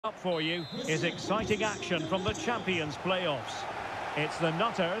Up for you is exciting action from the Champions playoffs. It's the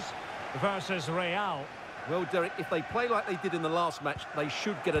Nutters versus Real. Well, Derek, if they play like they did in the last match, they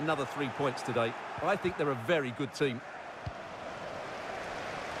should get another 3 points today. I think they're a very good team.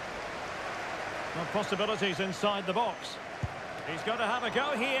 Well, possibilities inside the box. He's got to have a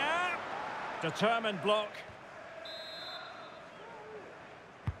go here. Determined block.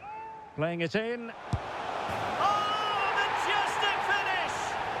 Playing it in.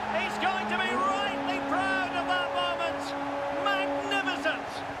 He's going to be rightly proud of that moment. Magnificent.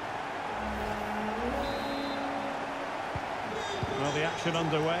 Well, the action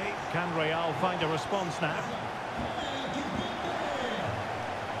underway. Can Real find a response now?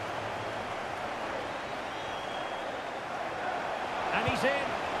 And he's in.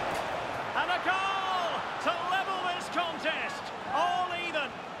 And a goal to level this contest. All even.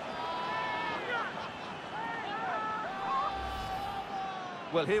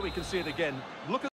 Well, here we can see it again. Look at